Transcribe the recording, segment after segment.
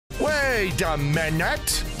Wait a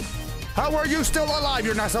minute! How are you still alive?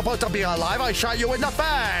 You're not supposed to be alive. I shot you in the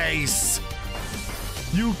face!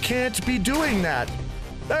 You can't be doing that.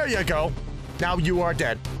 There you go. Now you are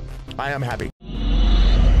dead. I am happy.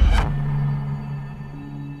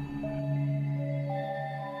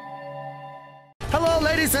 Hello,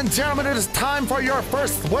 ladies and gentlemen. It is time for your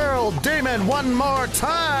first world demon one more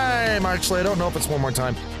time. Actually, I don't know if it's one more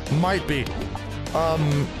time. Might be.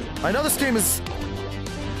 I know this game is,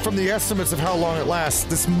 from the estimates of how long it lasts,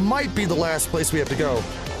 this might be the last place we have to go.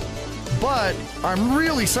 But I'm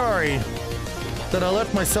really sorry that I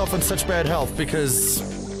left myself in such bad health, because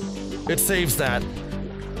it saves that.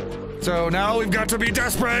 So now we've got to be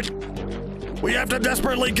desperate. We have to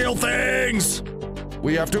desperately kill things.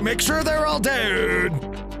 We have to make sure they're all dead.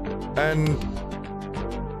 And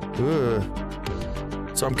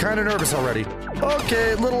so I'm kind of nervous already.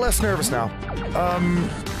 Okay, a little less nervous now.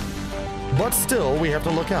 But still, we have to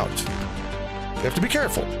look out. We have to be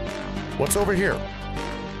careful. What's over here?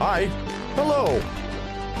 Hi. Hello.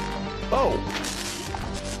 Oh.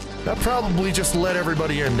 That probably just let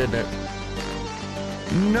everybody in, didn't it?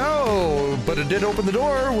 No, but it did open the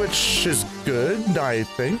door, which is good, I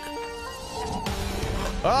think.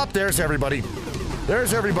 Oh, there's everybody.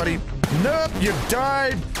 There's everybody. Nope, you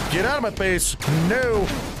died. Get out of my face. No.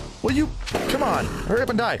 Well, you... Come on. Hurry up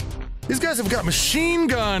and die. These guys have got machine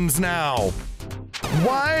guns now.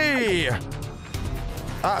 Why?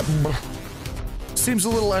 Seems a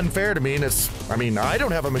little unfair to me, and it's... I mean, I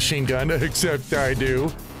don't have a machine gun, except I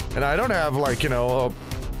do. And I don't have, like, you know, a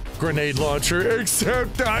grenade launcher,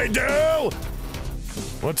 except I do!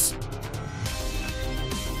 What's...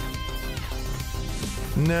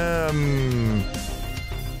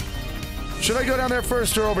 Should I go down there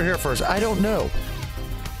first or over here first? I don't know.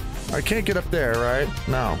 I can't get up there, right?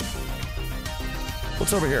 No.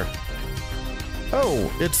 What's over here?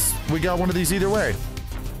 Oh, it's... We got one of these either way.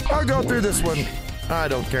 I'll go through this one. I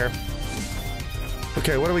don't care.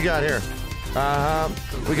 Okay, what do we got here?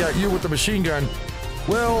 We got you with the machine gun.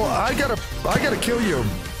 Well, I gotta kill you.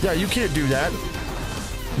 Yeah, you can't do that.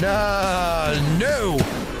 No!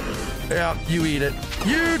 Yeah, you eat it.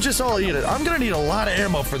 You just all eat it. I'm gonna need a lot of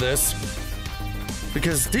ammo for this.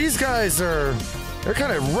 Because these guys they're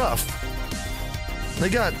kind of rough. They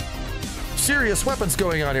got serious weapons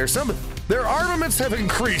going on here. Their armaments have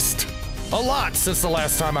increased a lot since the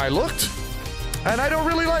last time I looked. And I don't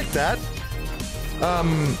really like that.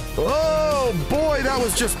 Oh boy, that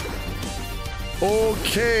was just...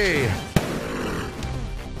 Okay.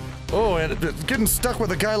 Oh, and getting stuck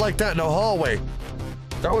with a guy like that in a hallway.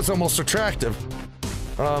 That was almost attractive.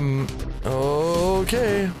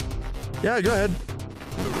 Okay. Yeah, go ahead.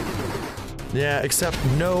 Yeah, except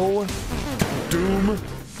no doom.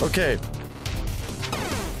 Okay.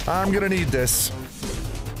 I'm gonna need this.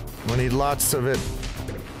 I'm gonna need lots of it.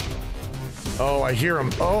 Oh, I hear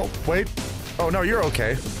him. Oh, wait. Oh, no, you're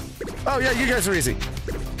okay. Oh, yeah, you guys are easy.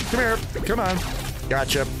 Come here. Come on.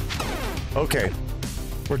 Gotcha. Okay.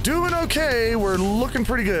 We're doing okay. We're looking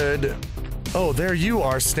pretty good. Oh, there you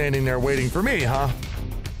are standing there waiting for me, huh?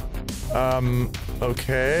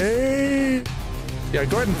 Okay. Yeah,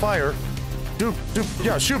 go ahead and fire.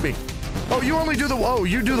 Yeah, shoot me. Oh, you only do the... Oh,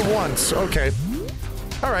 you do the once. Okay.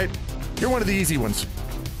 All right. You're one of the easy ones.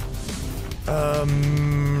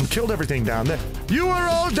 Killed everything down there. You are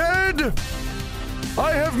all dead!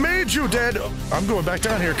 I have made you dead! I'm going back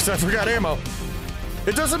down here because I forgot ammo.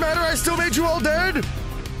 It doesn't matter, I still made you all dead!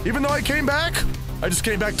 Even though I came back? I just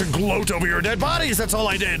came back to gloat over your dead bodies, that's all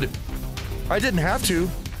I did! I didn't have to,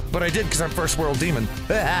 but I did because I'm first world demon.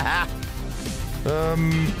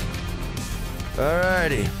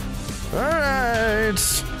 Alrighty. Alright.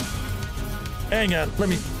 Hang on, let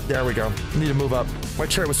me... There we go. I need to move up. My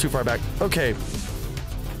chair was too far back. Okay.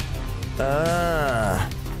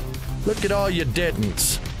 Look at all you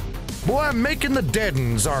deadens. Boy, I'm making the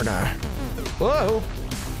deadens, aren't I? Whoa.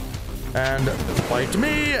 And fight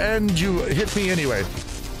me, and you hit me anyway.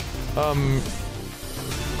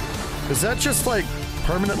 Is that just, like,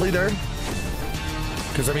 permanently there?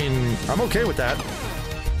 Because, I mean, I'm okay with that.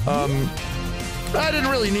 I didn't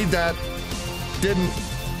really need that. Didn't.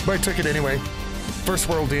 But I took it anyway. First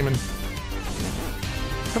world demon.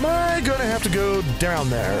 Am I gonna have to go down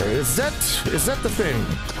there? Is that the thing?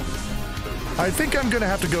 I think I'm gonna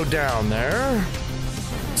have to go down there.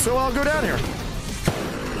 So I'll go down here.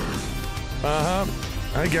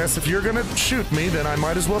 I guess if you're gonna shoot me, then I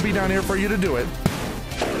might as well be down here for you to do it.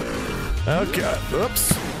 Okay.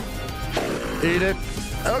 Oops. Eat it.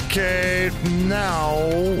 Okay. Now.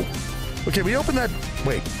 Okay, we opened that.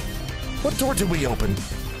 Wait. What door did we open?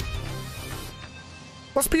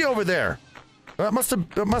 Must be over there.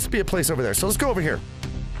 That must be a place over there. So let's go over here.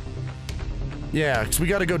 Yeah, because we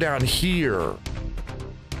got to go down here.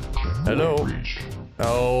 Hello.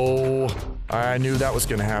 Oh, I knew that was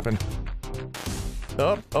gonna happen.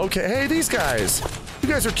 Oh, okay. Hey, these guys. You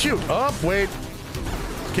guys are cute. Oh, wait.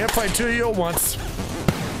 Can't fight two of you at once.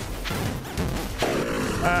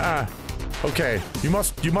 Okay. You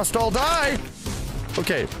must all die.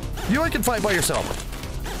 Okay. You can fight by yourself.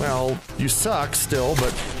 Well, you suck still,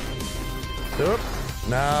 but. Oop.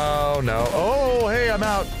 No. Oh, hey, I'm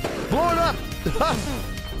out. Blow it up.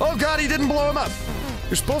 Oh God, he didn't blow him up.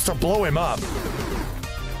 You're supposed to blow him up.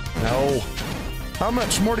 No. How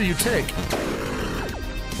much more do you take?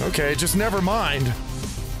 Okay, just never mind.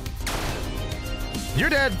 You're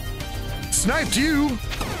dead. Sniped you.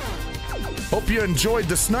 Hope you enjoyed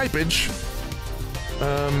the snipage.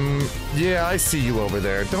 Yeah, I see you over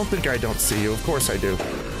there. Don't think I don't see you. Of course I do.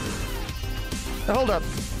 Now, hold up.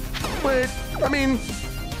 Wait, I mean...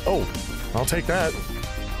 Oh, I'll take that.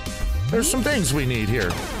 There's some things we need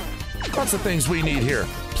here. Lots of things we need here.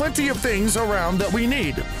 Plenty of things around that we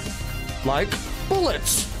need. Like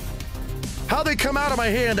bullets. How they come out of my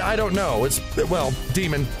hand, I don't know. It's, well,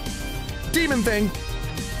 demon. Demon thing.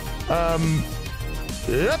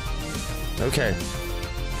 Yep. Okay.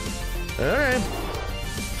 Alright.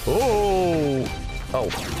 Oh,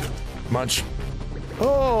 munch.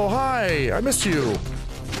 Oh, hi. I missed you.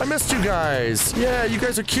 I missed you guys. Yeah, you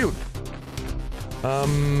guys are cute.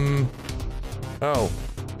 Oh.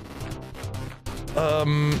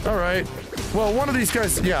 Alright. Well, one of these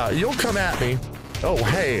guys, yeah, you'll come at me. Oh,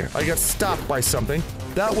 hey, I got stopped by something.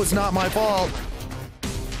 That was not my fault.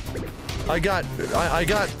 I got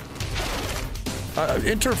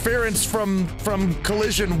interference from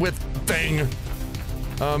collision with thing.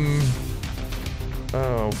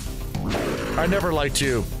 Oh. I never liked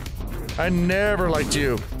you. I never liked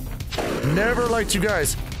you. Never liked you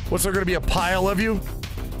guys. What's there gonna be a pile of you?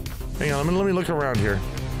 Hang on, let me look around here.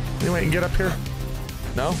 Anyway, I can get up here?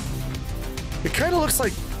 No? It kind of looks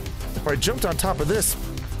like if I jumped on top of this.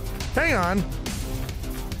 Hang on.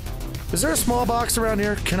 Is there a small box around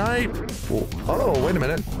here? Can I? Oh, wait a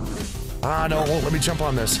minute. Ah, no, let me jump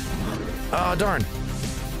on this. Ah, darn.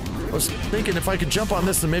 I was thinking if I could jump on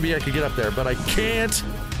this, then maybe I could get up there, but I can't.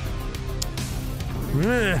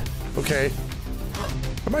 Okay.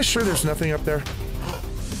 Am I sure there's nothing up there?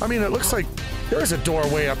 I mean, it looks like there's a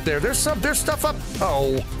doorway up there. There's stuff up.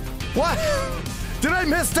 Oh. What? Did I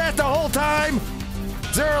miss that the whole time?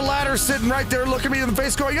 Is there a ladder sitting right there looking me in the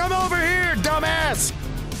face going, I'm over here, dumbass?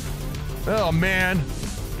 Oh, man.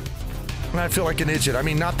 I feel like an idiot. I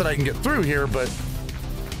mean, not that I can get through here, but...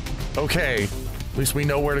 Okay. At least we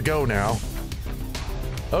know where to go now.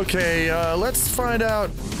 Okay, let's find out.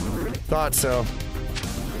 Thought so.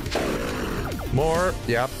 More.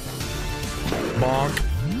 Yep. Bonk.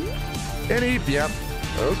 Any. Yep.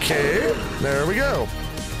 Okay. There we go.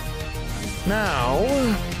 Now...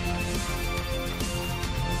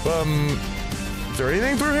 is there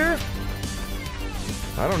anything through here?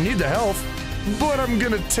 I don't need the health, but I'm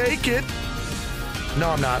gonna take it. No,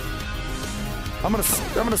 I'm not. I'm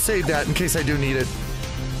gonna save that in case I do need it.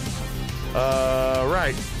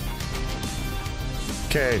 Right.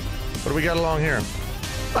 Okay. What do we got along here?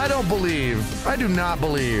 I do not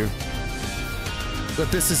believe that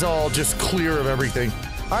this is all just clear of everything.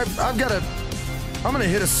 I'm gonna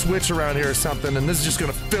hit a switch around here or something, and this is just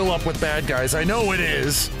gonna fill up with bad guys. I know it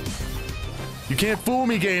is. You can't fool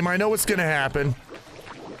me, game. I know what's gonna happen.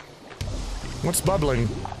 What's bubbling?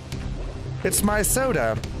 It's my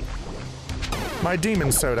soda. My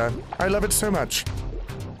demon soda. I love it so much.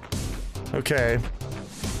 Okay.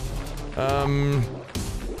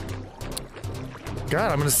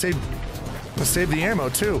 God, I'm gonna save the ammo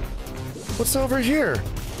too. What's over here?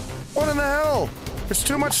 What in the hell? There's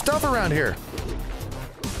too much stuff around here.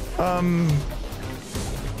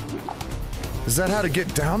 Is that how to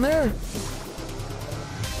get down there?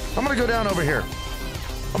 I'm gonna go down over here.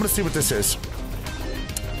 I'm gonna see what this is.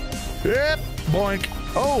 Yep, boink.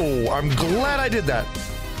 Oh, I'm glad I did that.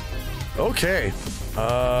 Okay.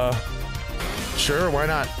 Sure, why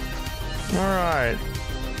not? All right.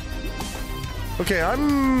 Okay,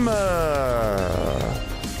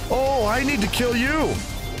 Oh, I need to kill you.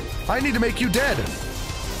 I need to make you dead.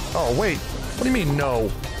 Oh, wait. What do you mean, no?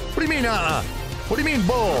 What do you mean, What do you mean,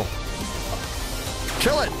 bull?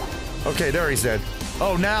 Kill it. Okay, there he's dead.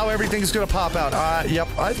 Oh, now everything's gonna pop out. Yep,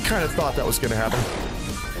 I kind of thought that was gonna happen.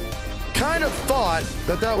 Kind of thought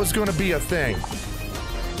that was gonna be a thing.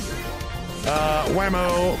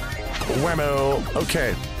 Whammo. Whammo.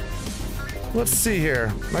 Okay. Let's see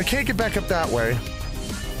here. I can't get back up that way.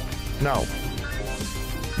 No.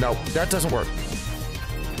 No, that doesn't work.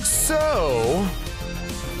 So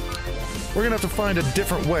we're gonna have to find a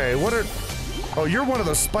different way. What are... Oh, you're one of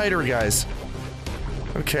those spider guys.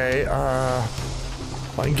 Okay, I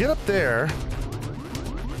can get up there.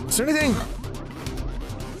 Is there anything...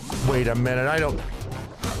 Wait a minute, I don't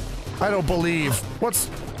believe... What's...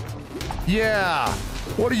 Yeah!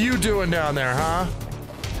 What are you doing down there, huh?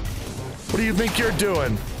 What do you think you're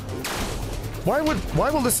doing? Why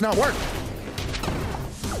will this not work?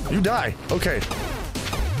 You die. Okay.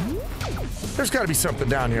 There's gotta be something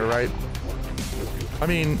down here, right? I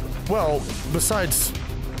mean, well, besides...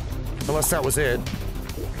 Unless that was it.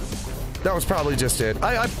 That was probably just it.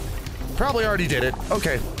 I probably already did it.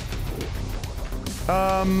 Okay.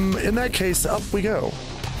 In that case, up we go.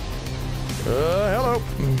 Hello.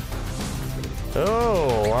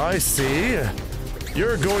 Oh, I see.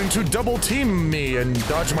 You're going to double team me and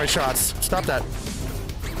dodge my shots. Stop that.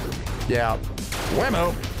 Yeah.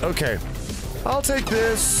 Whammo. Okay. I'll take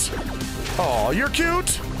this. Oh, you're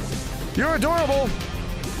cute. You're adorable.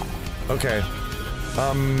 Okay.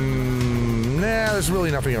 Nah, there's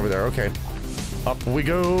really nothing over there. Okay. Up we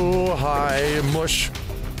go. Hi, mush.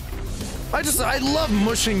 I love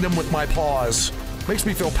mushing them with my paws. Makes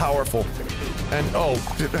me feel powerful. And, oh.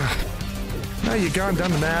 Now you gone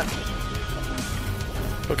done that.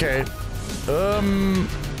 Okay.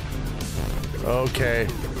 Okay.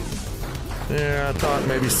 Yeah, I thought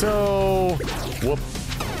maybe so. Whoop.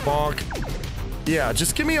 Bonk. Yeah,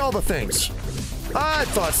 just give me all the things. I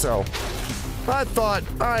thought so.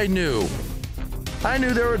 I knew. I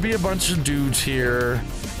knew there would be a bunch of dudes here.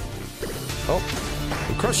 Oh.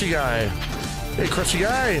 Crushy guy. Hey, Crushy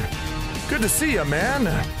guy. Good to see you, man.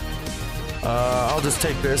 I'll just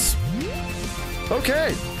take this.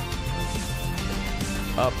 Okay.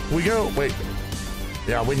 Up we go. Wait.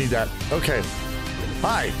 Yeah, we need that. Okay.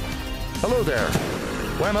 Hi. Hello there.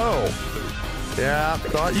 Whammo. Yeah,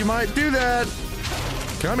 thought you might do that.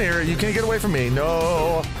 Come here. You can't get away from me.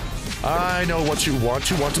 No. I know what you want.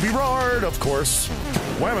 You want to be roared, of course.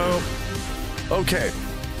 Whammo. Okay.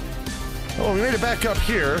 Oh, we made it back up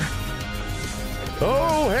here.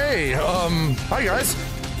 Oh, hey. Hi, guys.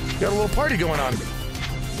 Got a little party going on.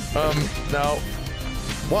 No.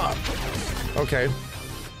 What? Okay.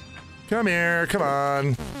 Come here, come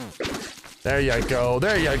on. There you go,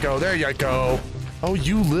 there you go, there you go. Oh,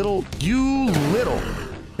 you little.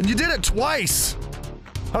 And you did it twice!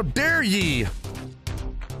 How dare ye!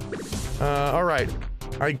 Alright.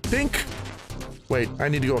 I think... Wait, I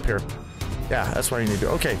need to go up here. Yeah, that's what I need to do.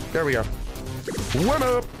 Okay, there we go. Warm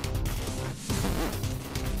up!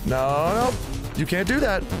 No, you can't do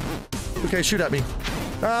that. Okay, shoot at me.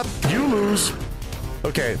 You lose.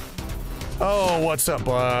 Okay. Oh, what's up,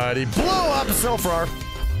 buddy? Blow up Selfrar!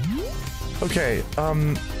 Okay,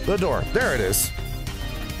 the door. There it is.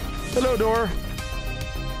 Hello, door.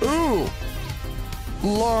 Ooh!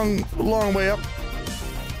 Long way up.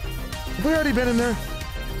 Have we already been in there?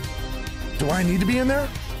 Do I need to be in there?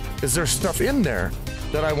 Is there stuff in there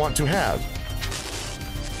that I want to have?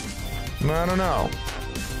 I don't know.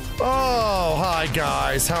 Oh, hi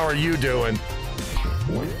guys. How are you doing?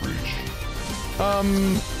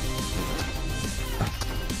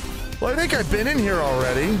 Well, I think I've been in here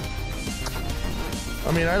already.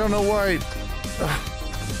 I mean, I don't know why...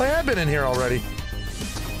 I have been in here already.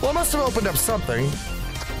 Well, I must have opened up something.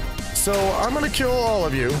 So, I'm gonna kill all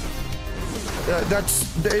of you.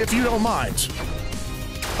 That's... if you don't mind.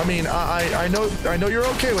 I mean, I know you're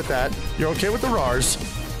okay with that. You're okay with the RARs.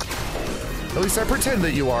 At least I pretend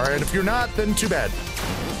that you are, and if you're not, then too bad.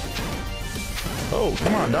 Oh,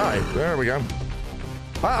 come on, die. There we go.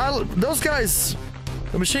 Those guys...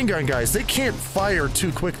 The machine gun guys, they can't fire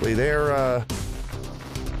too quickly. They're,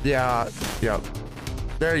 yeah.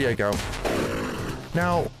 There you go.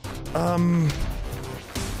 Now,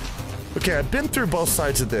 okay, I've been through both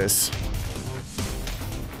sides of this.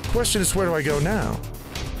 Question is, where do I go now?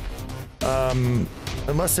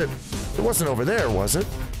 Unless it wasn't over there, was it?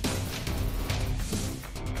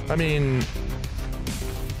 I mean,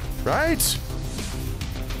 right?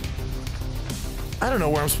 I don't know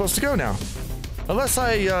where I'm supposed to go now. Unless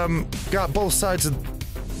I, got both sides of...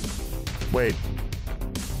 Wait.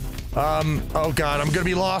 Oh god, I'm gonna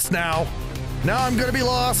be lost now. Now I'm gonna be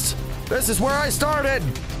lost. This is where I started.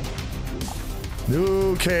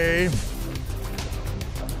 Okay.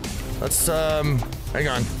 Let's, hang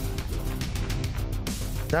on.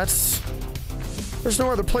 There's no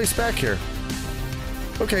other place back here.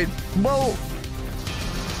 Okay, well...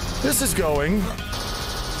 This is going.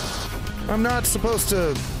 I'm not supposed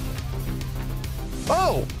to...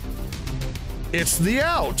 Oh! It's the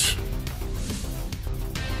out!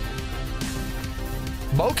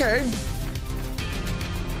 Okay.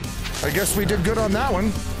 I guess we did good on that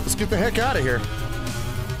one. Let's get the heck out of here.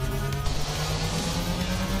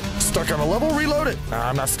 Stuck on a level? Reload it. Nah,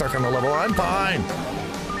 I'm not stuck on the level. I'm fine.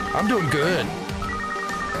 I'm doing good.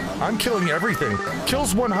 I'm killing everything.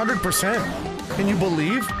 Kills 100%. Can you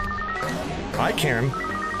believe? I can.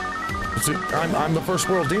 I'm the first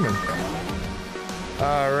world demon.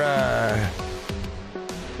 Alright.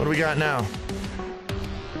 What do we got now?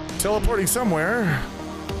 Teleporting somewhere.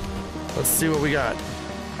 Let's see what we got.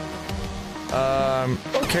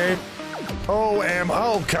 Okay. Oh, ammo.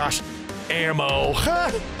 Oh, gosh. Ammo.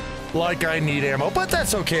 Like I need ammo, but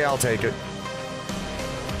that's okay. I'll take it.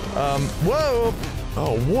 Whoa.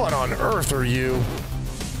 Oh, what on earth are you?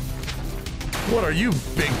 What are you,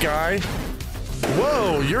 big guy?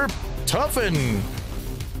 Whoa, you're toughin'.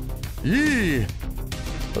 Yee.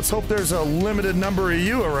 Let's hope there's a limited number of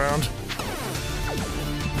you around.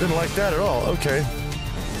 Didn't like that at all. Okay.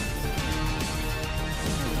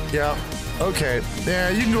 Yeah. Okay. Yeah,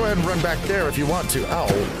 you can go ahead and run back there if you want to. Ow.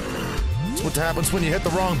 That's what happens when you hit the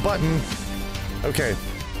wrong button. Okay.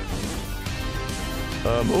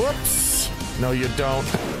 Whoops. No, you don't.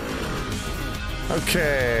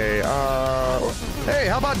 Okay. Hey,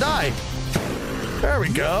 how about die? There we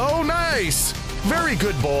go. Nice. Very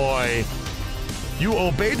good boy. You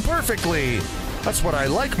obeyed perfectly. That's what I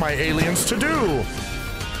like my aliens to do.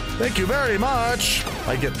 Thank you very much.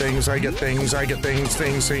 I get things, I get things, I get things,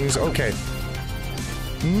 things. Okay.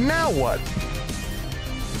 Now what?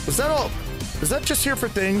 Was that all? Is that just here for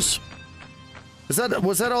things? Was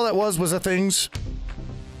that all that was the things?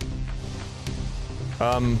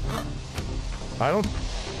 I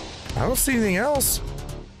don't see anything else.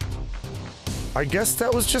 I guess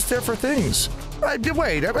that was just there for things.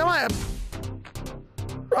 Wait,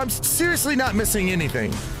 I'm seriously not missing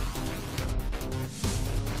anything.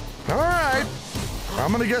 Alright.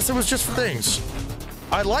 I'm gonna guess it was just for things.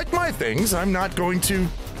 I like my things. I'm not going to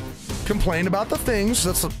complain about the things.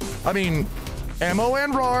 I mean, ammo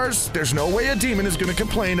and RARs. There's no way a demon is gonna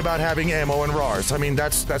complain about having ammo and RARs. I mean,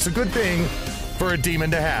 that's a good thing for a demon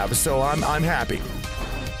to have, so I'm happy.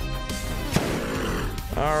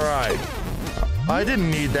 Alright. I didn't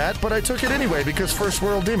need that, but I took it anyway because first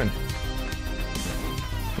world demon.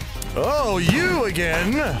 Oh, you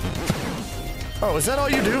again! Oh, is that all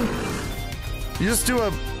you do? You just do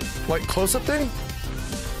a, like, close-up thing?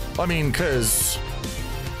 I mean, cause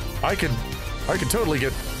I could totally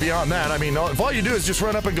get beyond that. I mean, if all you do is just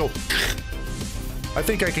run up and go, I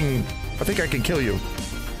think I can kill you.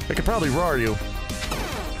 I could probably RAR you.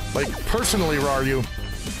 Like, personally RAR you.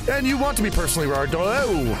 And you want to be personally RAR'd,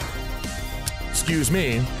 oh! Excuse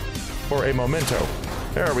me for a memento.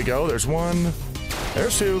 There we go, there's one.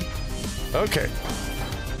 There's two. Okay.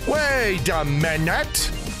 Wait a minute!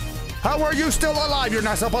 How are you still alive? You're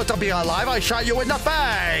not supposed to be alive. I shot you in the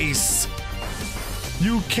face!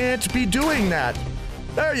 You can't be doing that.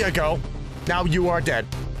 There you go. Now you are dead.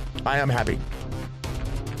 I am happy.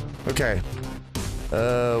 Okay.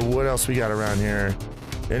 What else we got around here?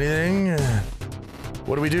 Anything?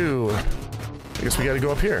 What do we do? I guess we gotta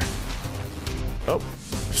go up here. Oh,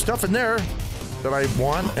 stuff in there that I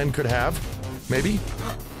want and could have. Maybe.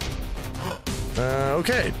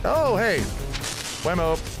 Okay. Oh, hey.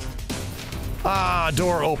 Whammo. Ah,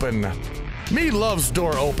 door open. Me loves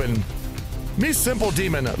door open. Me simple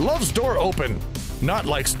demon loves door open. Not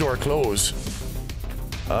likes door close.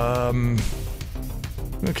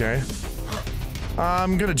 Okay.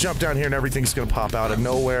 I'm gonna jump down here and everything's gonna pop out of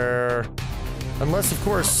nowhere. Unless, of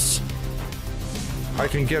course, I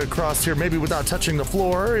can get across here maybe without touching the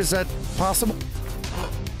floor. Is that possible?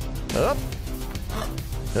 Up.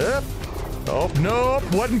 Up. Oh, nope,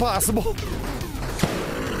 wasn't possible.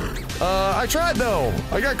 I tried though.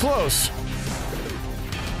 I got close.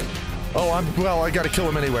 Oh, well, I gotta kill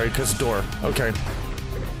him anyway, because door. Okay.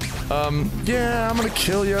 Yeah, I'm gonna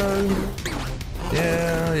kill you.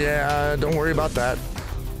 Yeah, don't worry about that.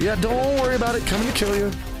 Yeah, don't worry about it. Coming to kill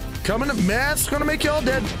you. Coming to, that's gonna make you all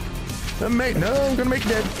dead. No, I'm gonna make you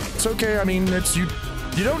dead. It's okay, I mean, it's you.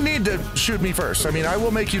 You don't need to shoot me first. I mean, I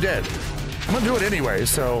will make you dead. I'm gonna do it anyway,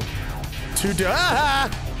 so. Ah!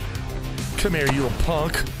 Come here, you little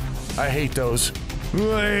punk. I hate those.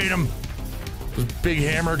 I hate them. Those big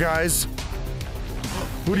hammer guys.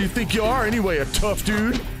 Who do you think you are anyway, a tough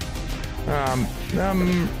dude? Hang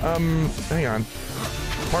on.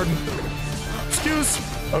 Pardon? Excuse?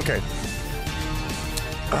 Okay.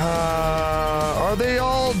 Are they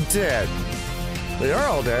all dead? They are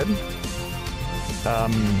all dead.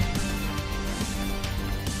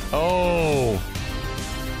 Oh,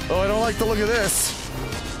 I don't like the look of this.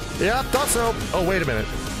 Yeah, thought so. Oh, wait a minute.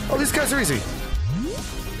 Oh, these guys are easy.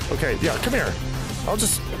 Okay, yeah, come here. I'll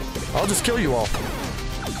just kill you all.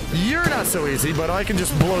 You're not so easy, but I can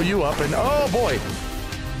just blow you up and oh boy.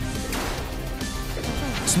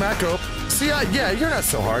 Smack up. See, yeah, you're not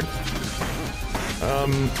so hard.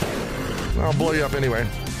 I'll blow you up anyway.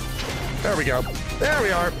 There we go. There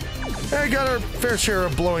we are. I got our fair share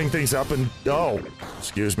of blowing things up and oh,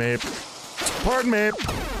 excuse me. Pardon me.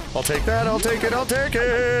 I'll take that, I'll take it, I'll take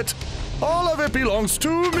it. All of it belongs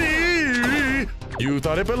to me. You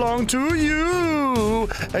thought it belonged to you,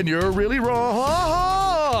 and you're really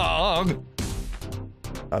wrong.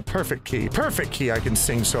 Perfect key, I can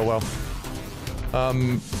sing so well.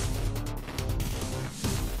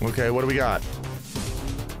 Okay, what do we got?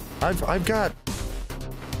 I've got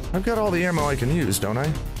all the ammo I can use, don't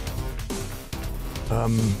I?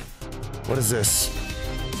 What is this?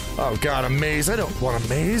 Oh god, a maze. I don't want a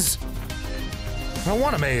maze. I don't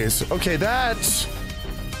want a maze. Okay, that's...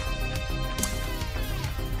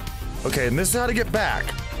 Okay, and this is how to get back.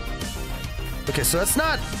 Okay, so that's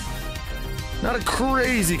not a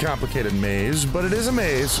crazy complicated maze, but it is a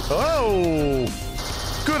maze. Oh!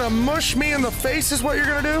 Gonna mush me in the face is what you're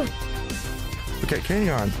gonna do? Okay, hang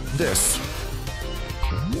on. This.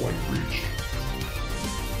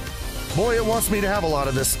 Boy, it wants me to have a lot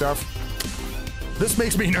of this stuff. This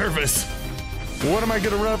makes me nervous. What am I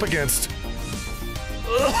gonna run up against?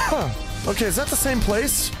 Ugh. Okay, is that the same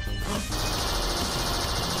place?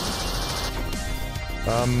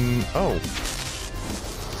 Oh.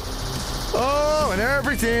 Oh, and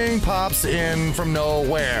everything pops in from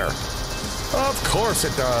nowhere. Of course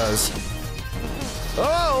it does.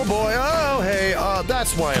 Oh boy, oh hey,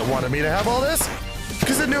 that's why it wanted me to have all this.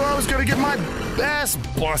 Because it knew I was gonna get my ass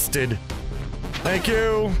busted. Thank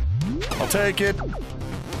you. I'll take it.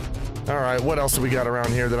 Alright, what else do we got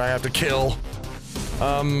around here that I have to kill?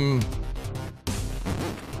 I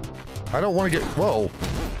don't want to get... Whoa.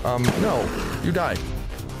 No. You die.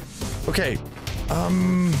 Okay. I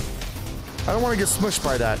don't want to get smushed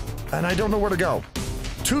by that. And I don't know where to go.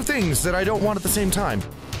 Two things that I don't want at the same time.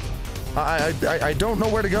 I don't know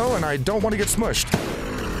where to go, and I don't want to get smushed.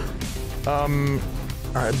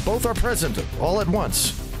 Both are present, all at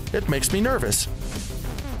once. It makes me nervous.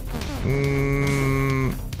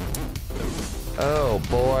 Oh,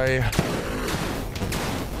 boy.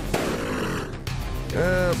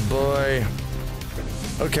 Oh, boy.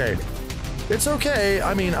 Okay. It's okay.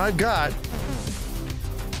 I mean, I've got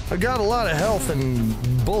a lot of health and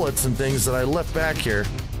bullets and things that I left back here.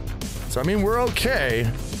 So, I mean, we're okay.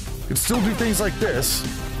 Could still do things like this.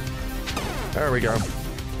 There we go.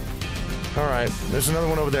 Alright, there's another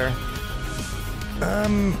one over there.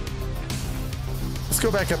 Let's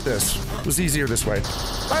go back up this. It was easier this way.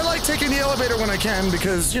 I like taking the elevator when I can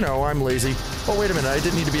because, you know, I'm lazy. Oh, wait a minute, I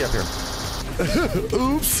didn't need to be up here.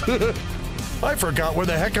 Oops. I forgot where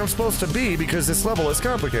the heck I'm supposed to be because this level is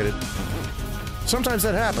complicated. Sometimes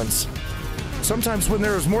that happens. Sometimes when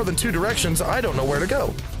there's more than two directions, I don't know where to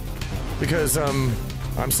go. Because, I'm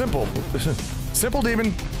simple. Simple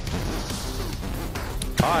demon.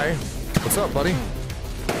 Hi. What's up, buddy?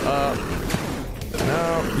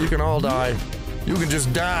 No, you can all die. You can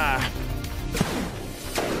just die.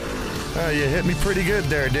 You hit me pretty good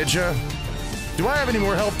there, did ya? Do I have any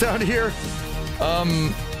more health down here? I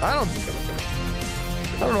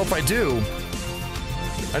don't know if I do.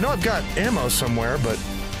 I know I've got ammo somewhere, but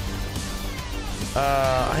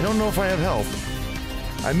I don't know if I have health.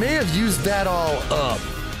 I may have used that all up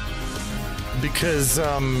because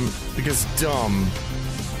dumb.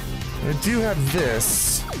 I do have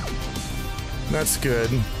this. That's good.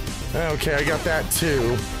 Okay, I got that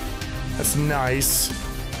too. That's nice.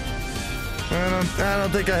 I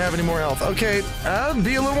don't think I have any more health. Okay, I'll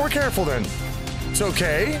be a little more careful then. It's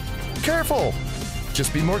okay. Careful.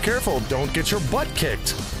 Just be more careful. Don't get your butt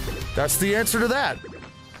kicked. That's the answer to that.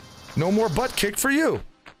 No more butt kicked for you.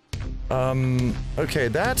 Okay,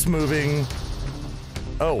 that's moving.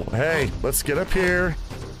 Oh, hey, let's get up here.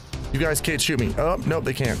 You guys can't shoot me. Oh, nope,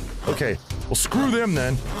 they can't. Okay, well, screw them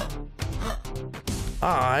then.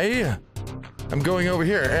 I am going over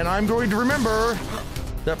here, and I'm going to remember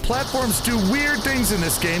that platforms do weird things in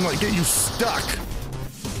this game, like get you stuck.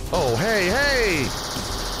 Oh, hey, hey!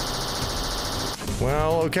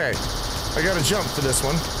 Well, okay. I gotta jump for this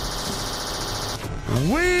one.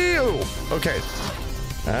 Whee! Okay.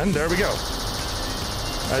 And there we go.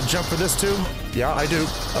 I jump for this too? Yeah, I do.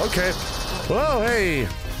 Okay. Whoa, hey!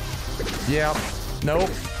 Yeah. Nope.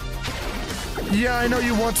 Yeah, I know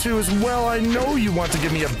you want to as well. I know you want to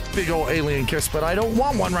give me a big old alien kiss, but I don't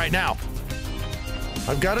want one right now.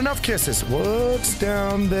 I've got enough kisses. What's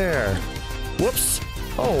down there? Whoops.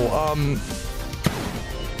 Oh,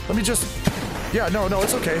 let me just... Yeah, no,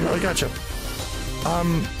 it's okay. I gotcha.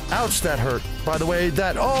 Ouch, that hurt. By the way,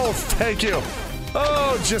 oh, thank you.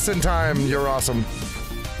 Oh, just in time. You're awesome.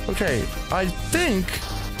 Okay, I think...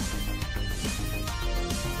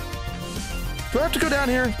 Do I have to go down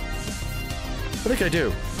here? I think I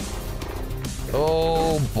do.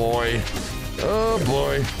 Oh, boy. Oh,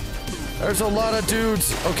 boy. There's a lot of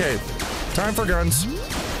dudes. Okay, time for guns.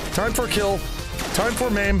 Time for kill. Time for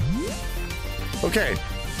maim. Okay.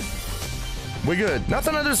 We good.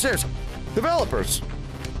 Nothing under the stairs. Developers.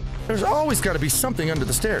 There's always got to be something under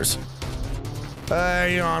the stairs.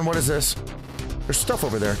 Hang on, what is this? There's stuff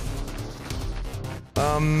over there.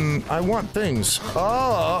 I want things.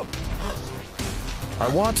 Oh! I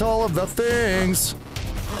want all of the things.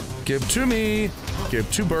 Give to me. Give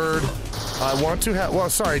to bird. I want to have... Well,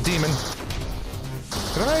 sorry, demon.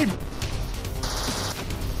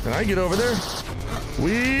 Can I get over there?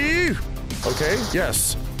 Okay,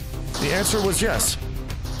 yes. The answer was yes.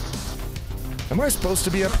 Am I supposed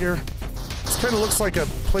to be up here? This kind of looks like a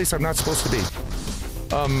place I'm not supposed to be.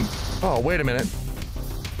 Oh, wait a minute.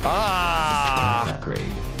 Ah! Upgrade.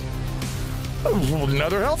 Oh,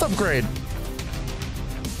 another health upgrade.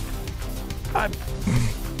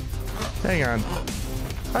 Hang on.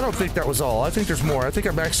 I don't think that was all. I think there's more. I think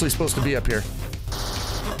I'm actually supposed to be up here.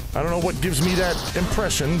 I don't know what gives me that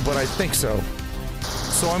impression, but I think so.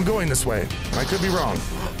 So I'm going this way. I could be wrong.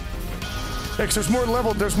 Next, there's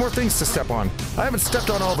more things to step on. I haven't stepped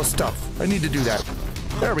on all the stuff. I need to do that.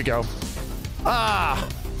 There we go. Ah!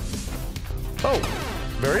 Oh,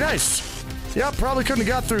 very nice. Yeah, probably couldn't have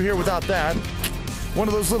got through here without that. One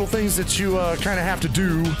of those little things that you kind of have to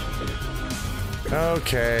do.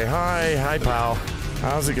 Okay, hi pal.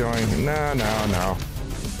 How's it going? No.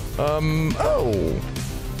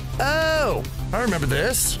 Oh, I remember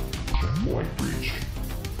this. Checkpoint breach.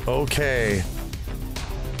 Okay.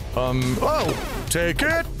 Oh, take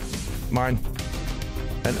it. Mine.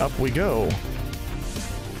 And up we go.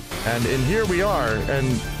 And in here we are,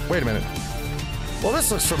 and wait a minute. Well,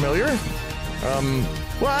 this looks familiar.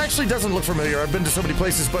 Well, actually doesn't look familiar. I've been to so many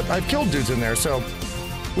places, but I've killed dudes in there, so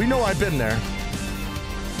we know I've been there.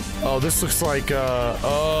 Oh, this looks like,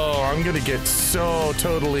 oh, I'm gonna get so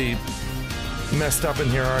totally messed up in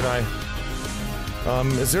here, aren't I?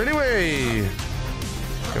 Is there any way...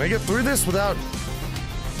 Can I get through this without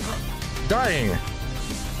dying?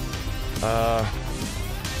 I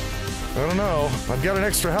don't know. I've got an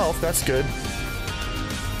extra health, that's good.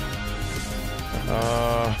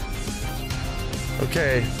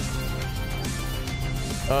 Okay.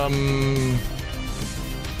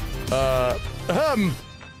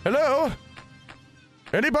 Hello?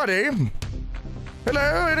 Anybody?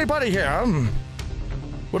 Hello, anybody here?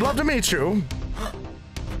 Would love to meet you.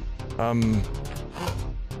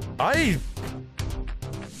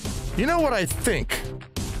 You know what I think?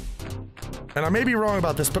 And I may be wrong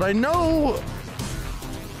about this, but I know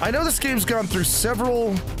this game's gone through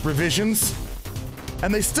several revisions,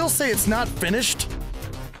 and they still say it's not finished.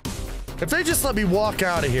 If they just let me walk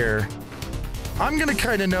out of here, I'm gonna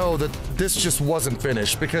kind of know that this just wasn't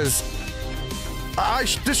finished, because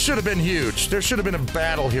this should have been huge. There should have been a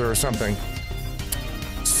battle here or something.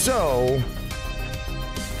 So,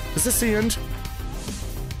 is this the end?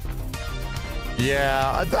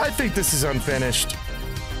 Yeah, I think this is unfinished.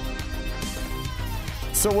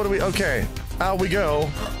 So what do we... Okay, out we go.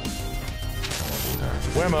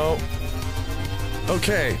 Whammo.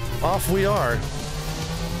 Okay, off we are.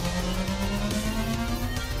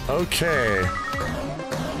 Okay.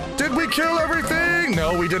 Did we kill everything?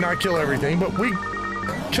 No, we did not kill everything, but we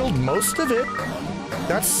killed most of it.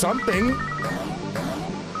 That's something.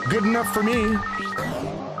 Good enough for me.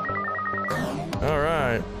 All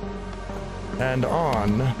right. And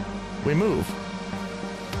on we move.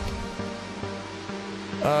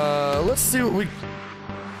 Let's see what we...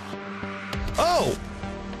 Oh!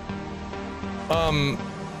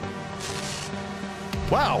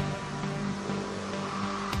 Wow.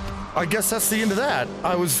 I guess that's the end of that.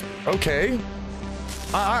 I was... Okay.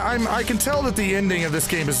 I can tell that the ending of this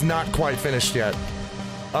game is not quite finished yet.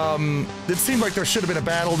 It seemed like there should have been a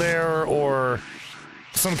battle there, or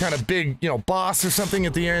some kind of big, you know, boss or something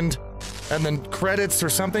at the end, and then credits or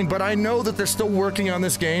something, but I know that they're still working on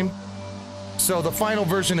this game. So the final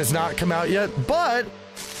version has not come out yet, but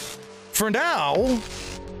for now,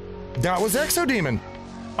 that was Exodemon.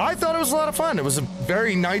 I thought it was a lot of fun. It was a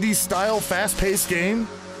very 90s style, fast-paced game.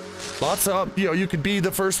 Lots of, you know, you could be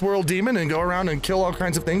the first world demon and go around and kill all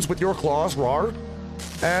kinds of things with your claws, rawr.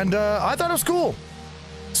 And I thought it was cool.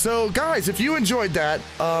 So guys, if you enjoyed that,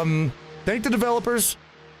 thank the developers,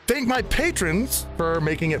 thank my patrons for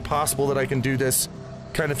making it possible that I can do this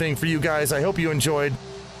kind of thing for you guys. I hope you enjoyed.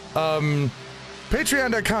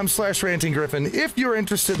 Patreon.com/rantinggryphon if you're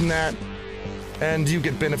interested in that, and you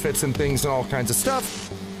get benefits and things and all kinds of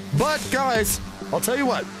stuff. But guys, I'll tell you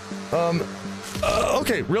what.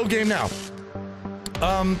 Okay, real game now.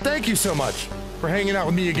 Thank you so much for hanging out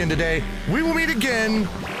with me again today. We will meet again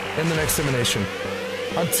in the next simulation.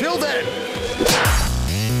 Until then.